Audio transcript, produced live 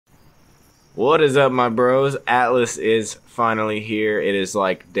What is up, my bros? Atlas is finally here. It is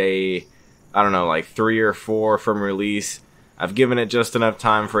like day, I don't know, like 3 or 4 from release. I've given it just enough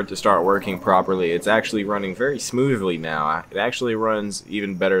time for it to start working properly. It's actually running very smoothly now. It actually runs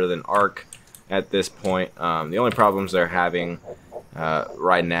even better than Ark at this point. The only problems they're having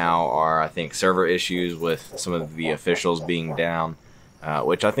right now are, I think, server issues with some of the officials being down,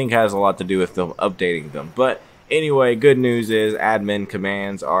 which I think has a lot to do with them updating them. But anyway, good news is admin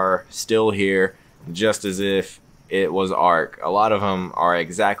commands are still here, just as if it was Ark. A lot of them are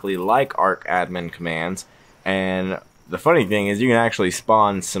exactly like Ark admin commands, and the funny thing is you can actually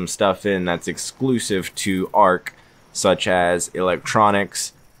spawn some stuff in that's exclusive to Ark, such as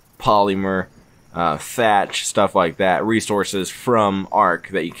electronics, polymer, thatch, stuff like that, resources from Ark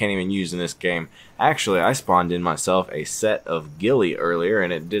that you can't even use in this game. Actually, I spawned in myself a set of ghillie earlier,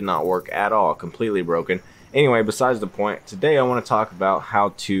 and it did not work at all, completely broken. Anyway, besides the point, today I want to talk about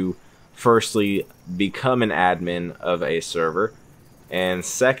how to firstly become an admin of a server, and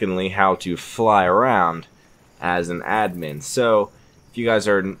secondly, how to fly around as an admin. So, if you guys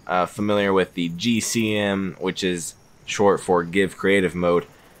are familiar with the GCM, which is short for Give Creative Mode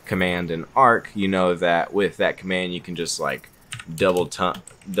command in Ark, you know that with that command you can just like double tap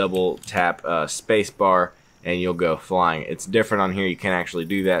spacebar and you'll go flying. It's different on here. You can't actually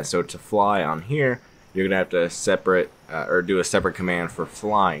do that. So to fly on here, you're gonna have to do a separate command for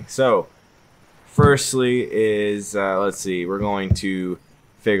flying. So firstly is let's see, we're going to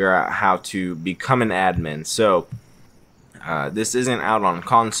figure out how to become an admin. So this isn't out on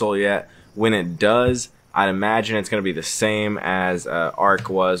console yet. When it does, I'd imagine it's going to be the same as Ark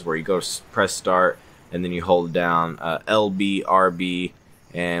was, where you go press start and then you hold down LB, RB,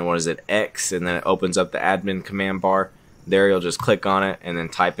 and what is it, X, and then it opens up the admin command bar. There you'll just click on it and then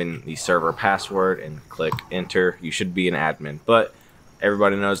type in the server password and click enter. You should be an admin. But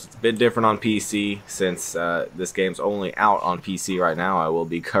everybody knows it's a bit different on PC. Since this game's only out on PC right now, I will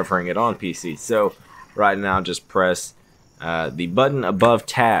be covering it on PC. So right now just press the button above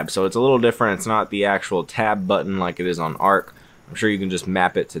tab. So it's a little different. It's not the actual tab button like it is on Ark. I'm sure you can just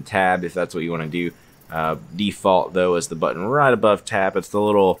map it to tab if that's what you want to do. Default though is the button right above tab. It's the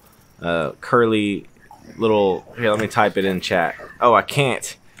little curly little, here, let me type it in chat. Oh, I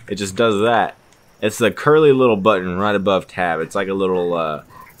can't. It just does that. It's the curly little button right above tab. It's like a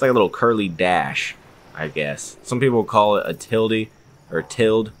little curly dash, I guess. Some people call it a tilde or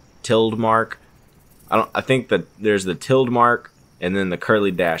tilde mark. I think that there's the tilde mark and then the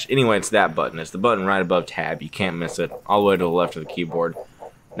curly dash. Anyway, it's that button. It's the button right above tab. You can't miss it. All the way to the left of the keyboard.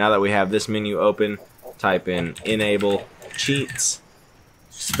 Now that we have this menu open, type in enable cheats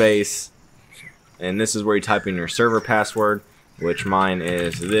space, and this is where you type in your server password, which mine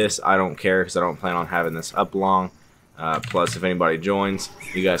is this. I don't care because I don't plan on having this up long. Plus, if anybody joins,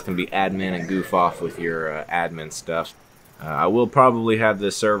 you guys can be admin and goof off with your admin stuff. I will probably have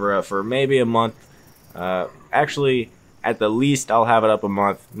this server up for maybe a month. Actually, at the least, I'll have it up a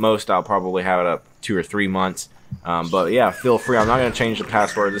month. Most, I'll probably have it up 2 or 3 months. But yeah, feel free. I'm not going to change the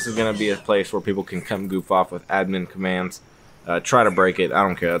password. This is going to be a place where people can come goof off with admin commands. Try to break it. I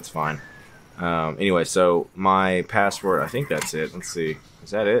don't care. That's fine. Anyway, so my password, I think that's it. Let's see. Is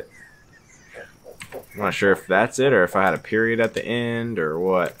that it? I'm not sure if that's it or if I had a period at the end or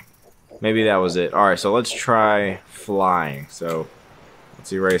what. Maybe that was it. Alright, so let's try flying. So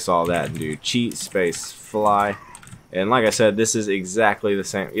let's erase all that and do cheat space fly. And like I said, this is exactly the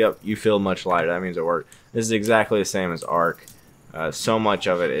same. Yep, you feel much lighter. That means it worked. This is exactly the same as Ark. So much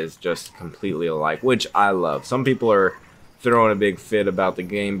of it is just completely alike, which I love. Some people are throwing a big fit about the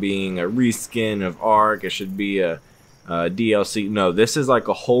game being a reskin of Ark. It should be a DLC. No, this is like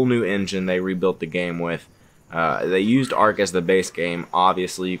a whole new engine they rebuilt the game with. They used Ark as the base game,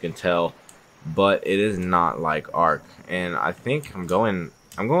 obviously you can tell, but it is not like Ark. And I think I'm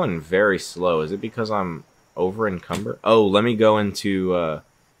going very slow. Is it because I'm over encumbered? Oh, let me go into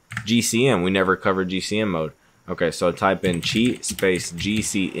GCM. We never covered GCM mode. Okay, so type in cheat space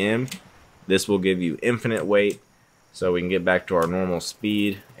GCM. This will give you infinite weight, so we can get back to our normal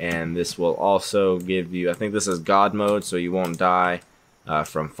speed. And this will also give you, I think this is God mode, so you won't die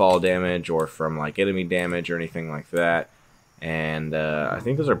from fall damage or from like enemy damage or anything like that. And I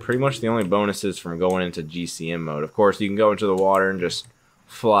think those are pretty much the only bonuses from going into GCM mode. Of course, you can go into the water and just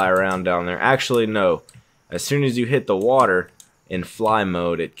fly around down there. Actually, no. As soon as you hit the water in fly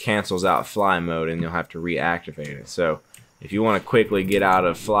mode, it cancels out fly mode and you'll have to reactivate it. So if you want to quickly get out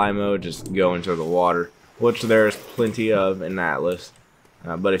of fly mode, just go into the water, which there's plenty of in Atlas.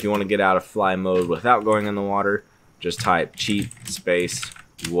 But if you want to get out of fly mode without going in the water, just type cheat space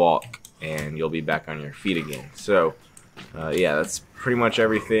walk and you'll be back on your feet again. So yeah, that's pretty much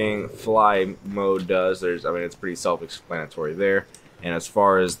everything fly mode does. I mean, it's pretty self-explanatory there. And as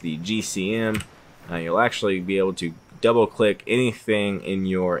far as the GCM, you'll actually be able to double click anything in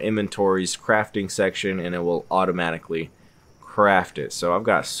your inventory's crafting section and it will automatically craft it. So I've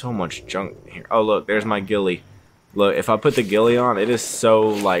got so much junk here. Oh look, there's my ghillie. Look, if I put the ghillie on, it is so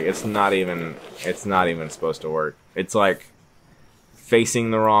like it's not even supposed to work. It's like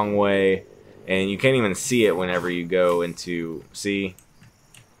facing the wrong way, and you can't even see it whenever you go into I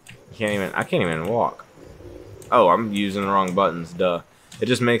can't even walk. Oh, I'm using the wrong buttons, duh. It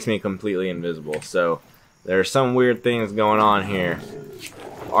just makes me completely invisible. So there's some weird things going on here.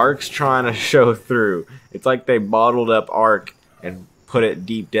 Ark's trying to show through. It's like they bottled up Ark and put it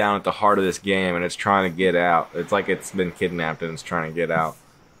deep down at the heart of this game, and it's trying to get out. It's like it's been kidnapped and it's trying to get out.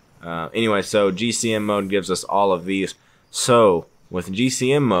 Anyway, so GCM mode gives us all of these. So with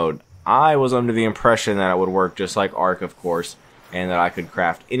GCM mode, I was under the impression that it would work just like Ark, of course, and that I could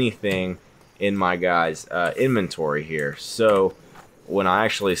craft anything in my guy's inventory here. So when I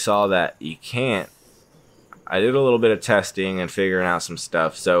actually saw that you can't, I did a little bit of testing and figuring out some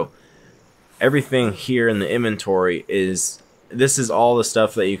stuff. So everything here in the inventory this is all the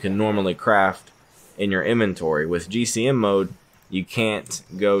stuff that you can normally craft in your inventory. With GCM mode, you can't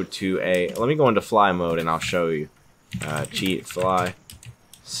go to let me go into fly mode and I'll show you. Cheat fly.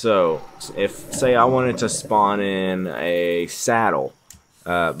 So if, say I wanted to spawn in a saddle,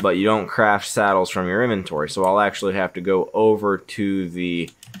 but you don't craft saddles from your inventory, so I'll actually have to go over to the,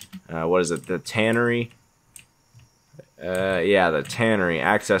 what is it, the tannery? Yeah, the tannery.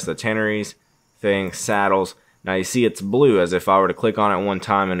 Access the tanneries thing, saddles. Now you see it's blue as if I were to click on it one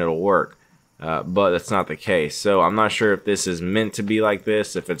time and it'll work, but that's not the case. So I'm not sure if this is meant to be like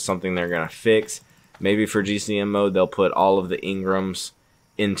this, if it's something they're going to fix. Maybe for GCM mode they'll put all of the Ingrams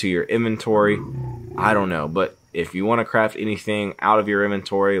into your inventory. I don't know, but if you want to craft anything out of your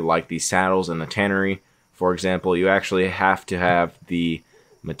inventory, like the saddles and the tannery, for example, you actually have to have the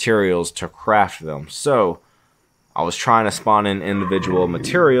materials to craft them. So I was trying to spawn in individual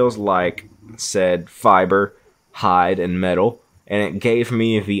materials like said fiber, hide, and metal, and it gave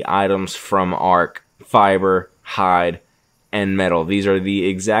me the items from Ark: fiber, hide, and metal. These are the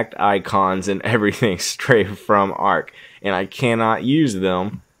exact icons and everything straight from Ark, and I cannot use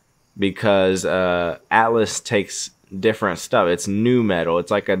them because Atlas takes different stuff. It's new metal.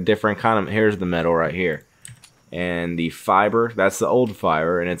 It's like a different kind of, here's the metal right here, and the fiber, that's the old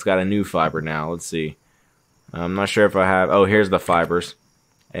fiber, and it's got a new fiber now. Let's see, I'm not sure if I have, oh, here's the fibers.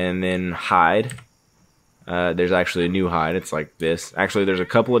 And then hide, there's actually a new hide. It's like this. Actually, there's a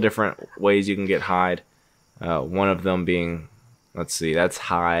couple of different ways you can get hide. One of them being, let's see, that's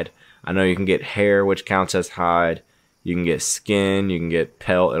hide. I know you can get hair, which counts as hide. You can get skin, you can get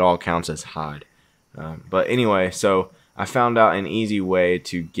pelt. It all counts as hide. But anyway, so I found out an easy way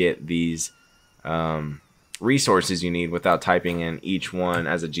to get these resources you need without typing in each one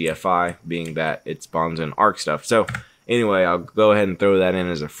as a GFI, being that it spawns in Ark stuff. So anyway, I'll go ahead and throw that in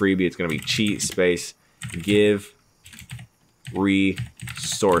as a freebie. It's going to be cheat space give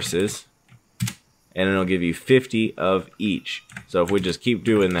resources, and it'll give you 50 of each. So if we just keep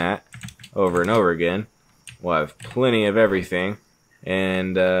doing that over and over again, we'll have plenty of everything.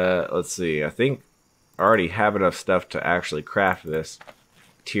 And let's see, I think I already have enough stuff to actually craft this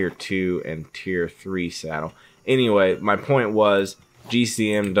tier 2 and tier 3 saddle. Anyway, my point was,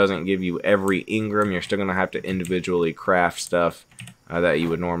 GCM doesn't give you every Ingram. You're still going to have to individually craft stuff that you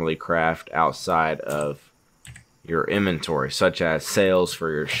would normally craft outside of your inventory, such as sails for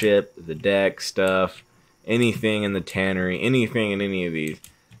your ship, the deck stuff, anything in the tannery, anything in any of these.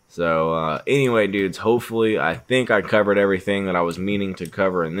 So anyway, dudes, hopefully I think I covered everything that I was meaning to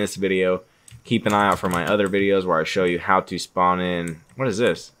cover in this video. Keep an eye out for my other videos where I show you how to spawn in. What is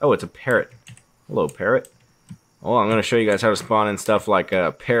this? Oh, it's a parrot. Hello, parrot. Well, I'm going to show you guys how to spawn in stuff like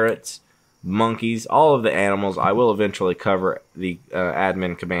parrots, monkeys, all of the animals. I will eventually cover the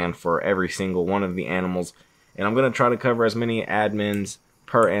admin command for every single one of the animals, and I'm going to try to cover as many admins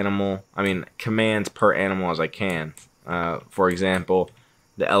per animal, commands per animal as I can. For example,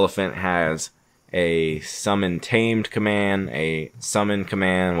 the elephant has a summon tamed command, a summon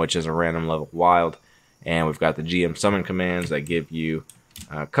command, which is a random level wild, and we've got the GM summon commands that give you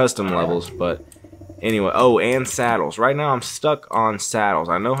custom levels. But anyway, oh, and saddles. Right now I'm stuck on saddles.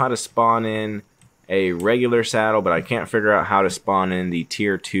 I know how to spawn in a regular saddle, but I can't figure out how to spawn in the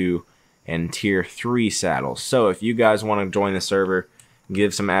tier 2 and tier 3 saddles. So if you guys want to join the server,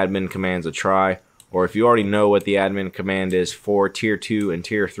 give some admin commands a try, or if you already know what the admin command is for tier 2 and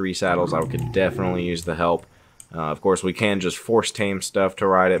tier 3 saddles, I could definitely use the help. Of course, we can just force tame stuff to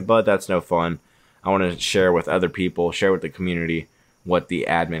ride it, but that's no fun. I want to share with other people, share with the community what the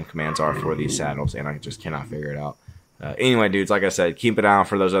admin commands are for these saddles, and I just cannot figure it out. Anyway, dudes, like I said, keep an eye out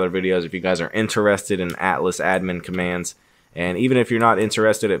for those other videos if you guys are interested in Atlas admin commands. And even if you're not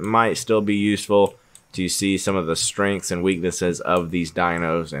interested, it might still be useful to see some of the strengths and weaknesses of these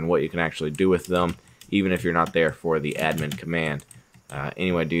dinos and what you can actually do with them, even if you're not there for the admin command.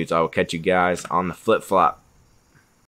 Anyway, dudes, I will catch you guys on the flip-flop.